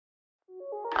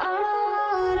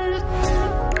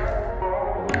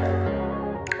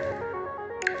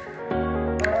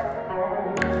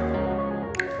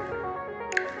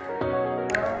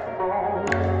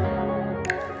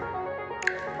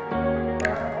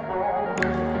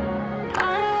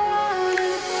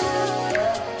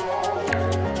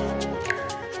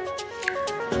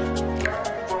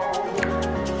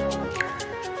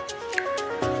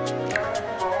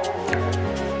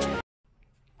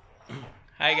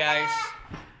Hi guys,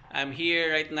 I'm here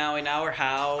right now in our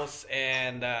house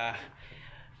and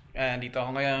dito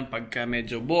ako ngayon. Pagka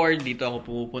medyo bored, dito ako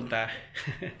pumupunta.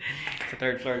 Sa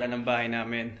third floor lang ng bahay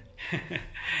namin.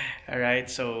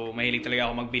 Alright, so mahilig talaga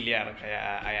ako magbilyar,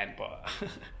 kaya ayan po.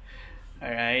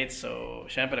 Alright, so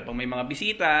syempre pag may mga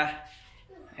bisita,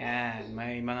 ayan,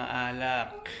 may mga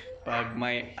alak. Pag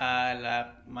may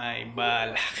alak, may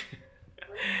balak.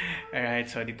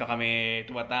 Alright, so dito kami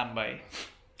tumatambay.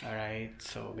 Alright,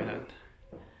 so ganun.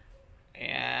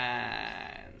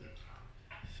 Ayan.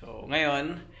 So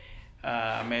ngayon,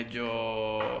 medyo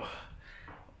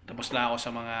tapos na ako sa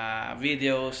mga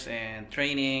videos and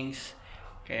trainings.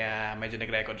 Kaya medyo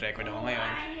nag-record ako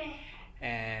ngayon.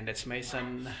 And that's my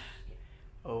son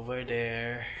over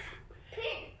there.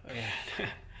 Ayan.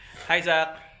 Hi,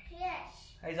 Zach.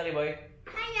 Yes. Hi, Zaki boy.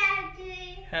 Hi,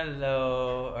 Daddy.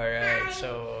 Hello. Alright,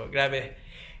 so grabe.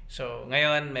 So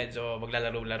ngayon, medyo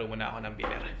maglalaro-laro muna ako ng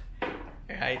bitter.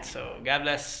 Alright, so God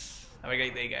bless. Have a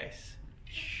great day, guys.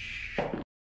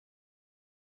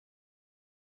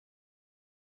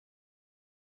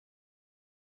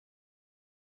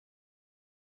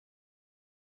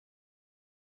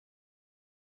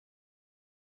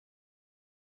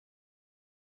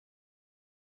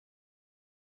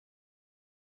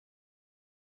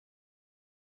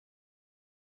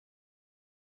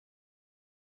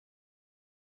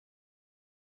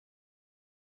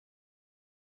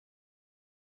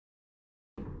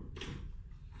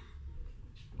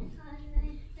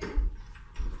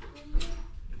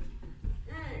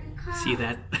 See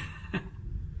that?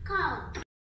 Call.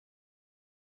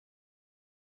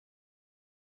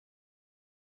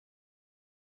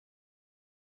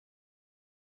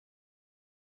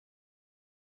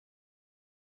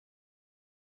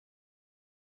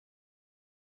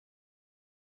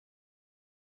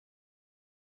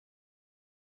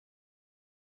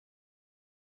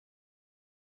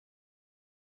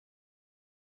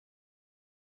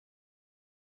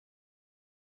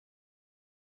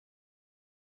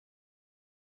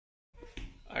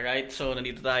 Alright, so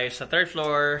nandito tayo sa third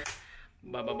floor.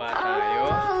 Bababa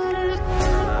tayo.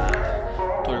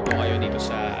 Tour ko kayo dito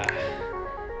sa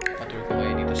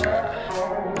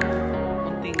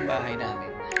munting bahay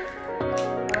namin.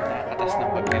 Nakatas ng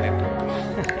pag-network ko.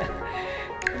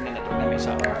 Nag-network namin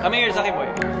sa Come here, Zaki boy.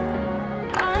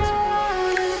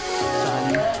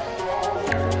 Saan?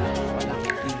 Walang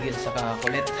tigil sa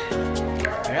kakakulit.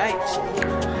 Alright, so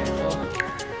ito.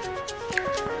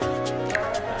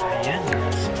 Ayan.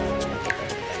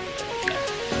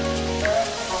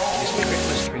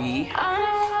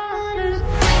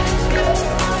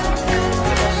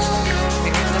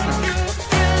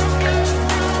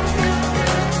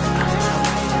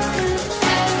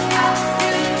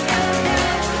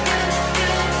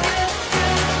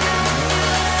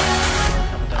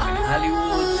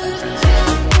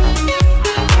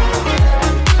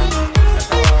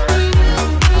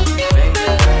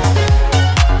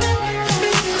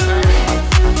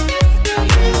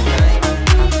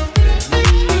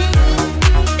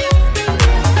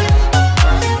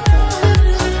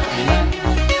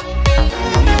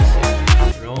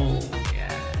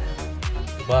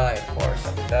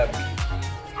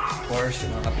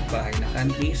 Yung mga kapitbahay na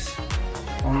countries,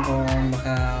 Hong Kong,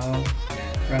 Macau,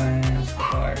 France,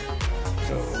 Qatar.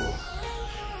 So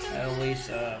I always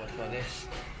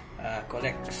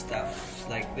collect stuff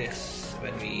like this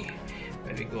when we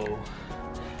go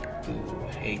to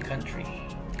a country.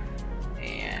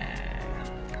 And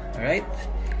alright,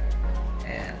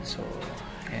 and so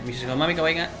Mrs. Mami,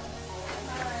 kaway nga.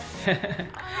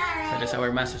 So that's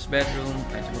our master's bedroom.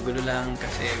 Medyo magulo lang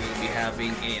kasi we'll be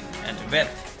having an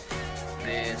event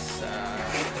this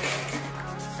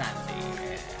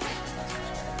Sunday.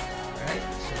 Alright,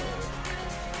 so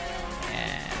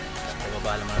and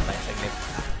nababa naman tayo saglit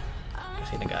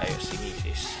kasi nag-aayos si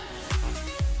Mrs.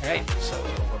 Alright, so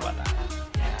baba tayo.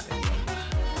 Yan natin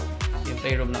yung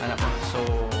playroom ng anak ko. So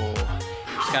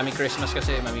it's coming Christmas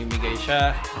kasi mamimigay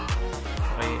siya.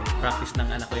 Okay, practice ng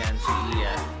anak ko yan si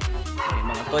Iya. Yung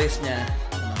mga toys niya,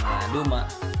 mga luma,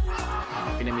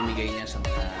 pinamimigay niya sa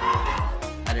mga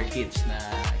other kids na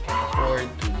can afford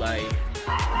to buy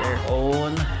their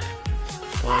own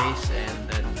toys, and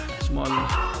then a small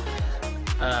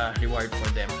reward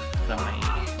for them from my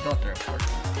daughter, of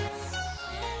course.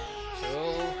 So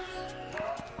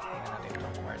tingnan natin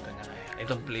itong kwarto niya.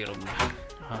 Itong playroom niya.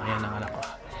 Ayan ang anak ko.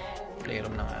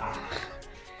 Playroom ng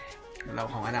dalawa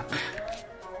kong anak.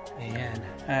 Ayan.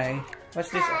 Hi. What's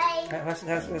this?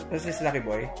 What's this, Lucky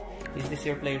boy? Is this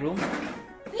your playroom?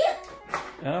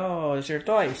 Oh, it's your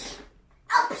toys.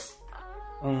 Oops.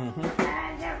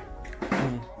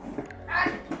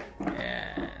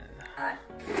 Yeah.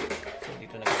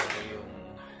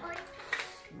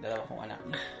 anak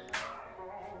niya.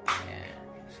 Ayan.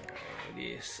 So,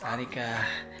 this Anika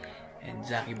and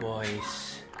Jackie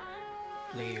Boy's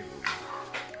playroom.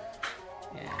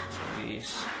 Ayan. So, this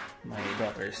my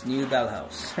daughter's new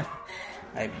dollhouse.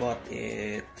 I bought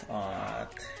it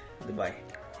at Dubai.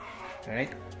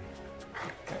 Alright?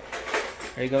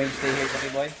 Are you going to stay here,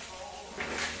 Jackie Boy?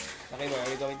 Jackie Boy,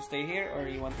 are you going to stay here or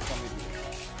you want to come with me?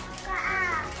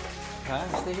 Huh?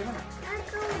 Stay here na. I'll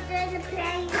go to the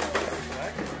playroom.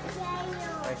 What?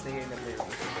 Playroom. I stay here in the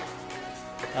playroom.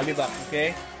 I'll be back,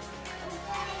 okay?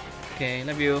 Okay,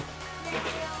 love you.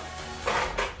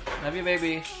 Love you,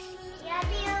 baby.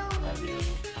 Love you. Love you.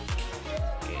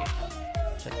 Okay.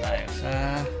 Check tayo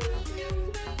sa...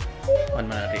 On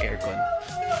mo natin yung aircon.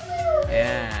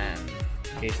 Ayan.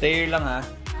 Okay, stay here lang ha.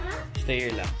 Stay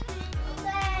here lang.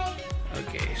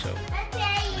 Okay. Okay, so... I'm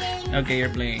playing. Okay,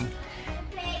 you're playing. I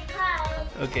play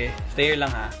cards. Okay, stay here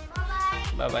lang ha.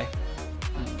 Bye-bye. Bye-bye.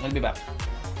 I'll be back.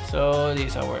 So,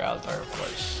 this is our altar, of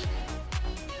course.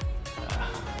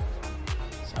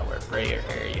 It's our prayer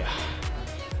area.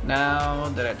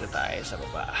 Now, diretso tayo sa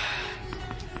baba.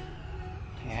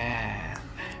 Ayan.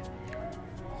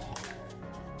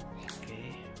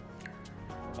 Okay.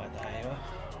 Baba tayo.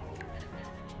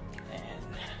 And,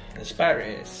 that's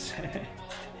Paris. Okay,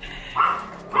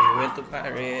 we went to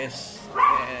Paris.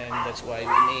 And that's why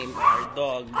we named our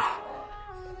dog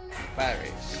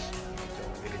Paris. So,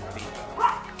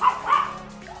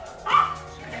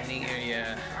 dining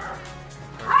area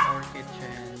for our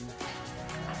kitchen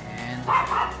and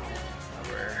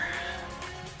our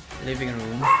living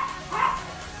room.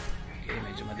 Okay,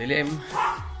 medyo madilim.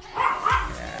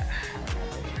 Yeah.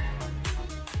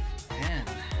 Ayan.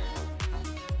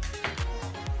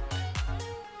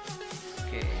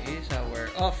 Okay, here's our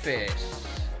office.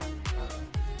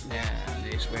 Yeah,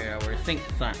 this is where our think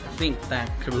tank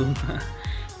room.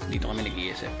 Dito kami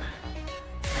nag-iisip.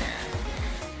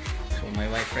 So my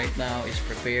wife right now is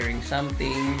preparing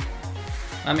something.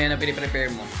 Mami, ano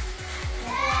piniprepare mo?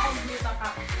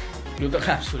 Gluta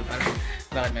capsule.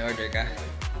 Bakit may order ka?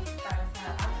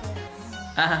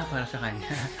 Para sa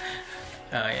kanya.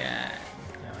 Oh, yeah.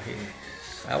 Okay.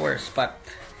 Our spot.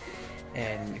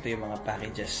 And ito yung mga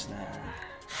packages na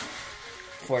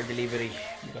for delivery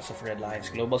because of Red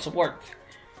Lions Global Support.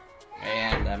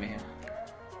 Ayan, dami yan.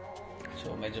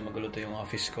 So, medyo magulo to yung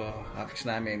office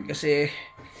namin kasi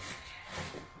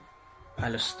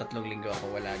halos 3 linggo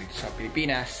ako wala dito sa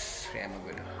Pilipinas, kaya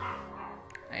magulo.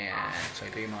 Ayan, so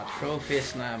ito yung mga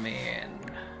trophies namin.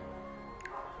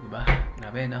 Diba?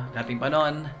 Grabe, no? Dating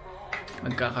panahon,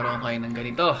 magkakaroon kayo ng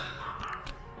ganito.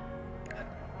 At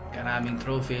karaming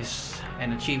trophies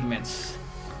and achievements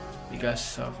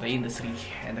because of the industry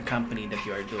and the company that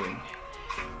you are doing.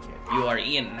 You are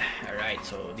in. Alright,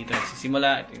 so dito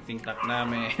nagsisimula. Ito yung think tank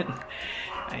namin.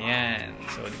 Ayan.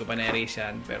 So, hindi ko pa na-erase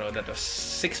yan. Pero that was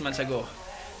 6 months ago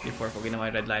before ko ginawa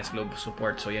yung Red Lions Global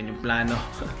Support. So, yan yung plano.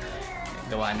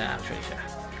 Gawa na actually siya.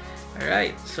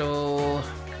 Alright, so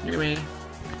anyway.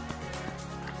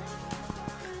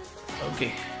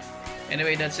 Okay.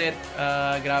 Anyway, that's it.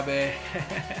 Grabe.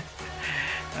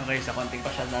 Okay, sa konting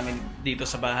pasyal namin dito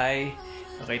sa bahay.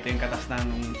 Okay, ito yung katas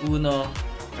ng Uno.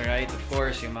 Alright, of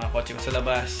course, yung mga kotse ko sa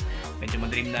labas, medyo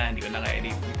madilim na, hindi ko na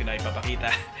ka-edit, hindi ko na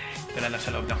ipapakita. Ito na lang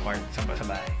sa loob ng court, sa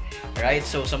bahay. Alright,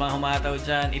 so sa mga humataw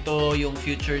dyan, ito yung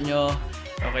future nyo.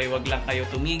 Okay, wag lang kayo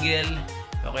tumigil.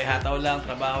 Okay, hataw lang,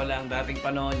 trabaho lang, dating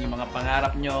panahon, yung mga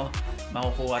pangarap nyo,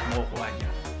 makukuha at makukuha nyo.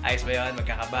 Ayos ba yun?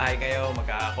 Magkakabahay kayo,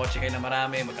 magkakakotse kayo na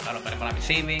marami, magkakaroon ka ng maraming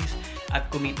savings, at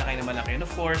kumita kayo na malaki. And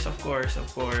of course,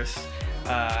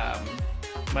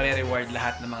 mare-reward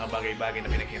lahat ng mga bagay-bagay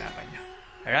na pinaghirapan nyo.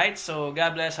 Alright, so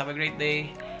God bless, have a great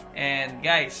day. And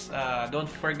guys, don't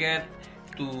forget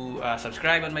to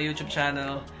subscribe on my YouTube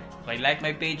channel. Okay, like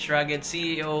my page, Rugged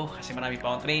CEO, kasi marami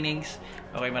pa akong trainings.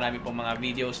 Okay, marami pong mga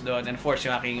videos doon. And of course,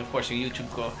 yung YouTube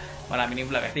ko, marami ng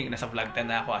vlog. I think nasa vlog 10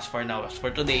 na ako as for now, as for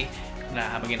today, na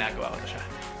habang ginagawa ko to siya.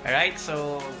 Alright,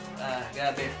 so,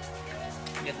 grabe.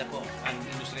 Ganda po ang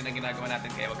industry na ginagawa natin,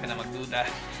 kaya wag ka na magduda.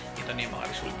 Ito na yung mga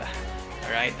resulta.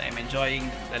 Alright, I'm enjoying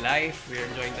the life. We're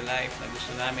enjoying the life na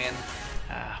gusto namin.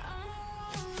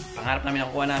 Pangarap namin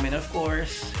nakukuha namin, of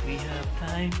course. We have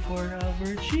time for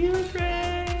our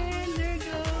children. There you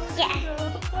go. Yeah.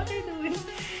 What are you doing?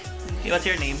 What's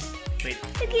your name? Wait.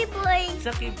 Ducky boy.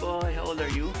 Saki boy. How old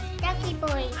are you? Ducky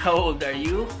boy. How old are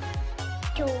you?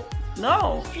 2.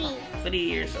 No. 3. 3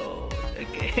 years old.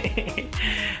 Okay.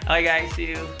 Okay guys,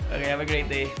 see you. Okay, have a great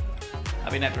day.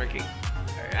 Happy networking.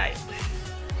 Alright.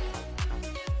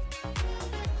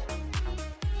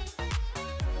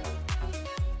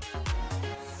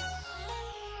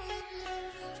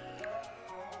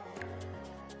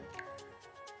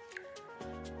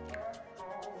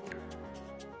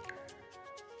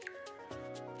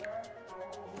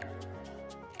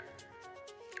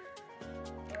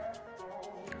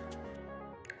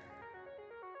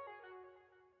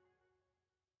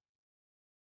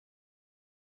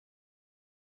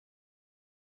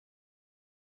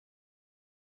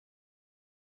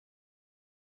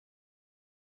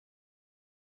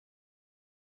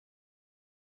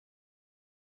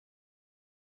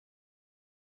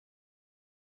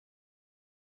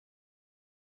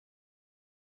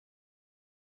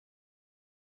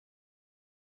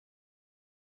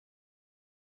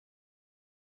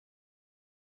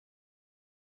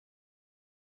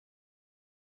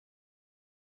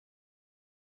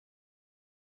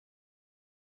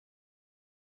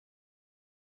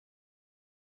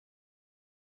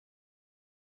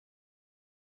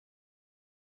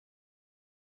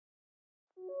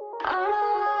 Bye.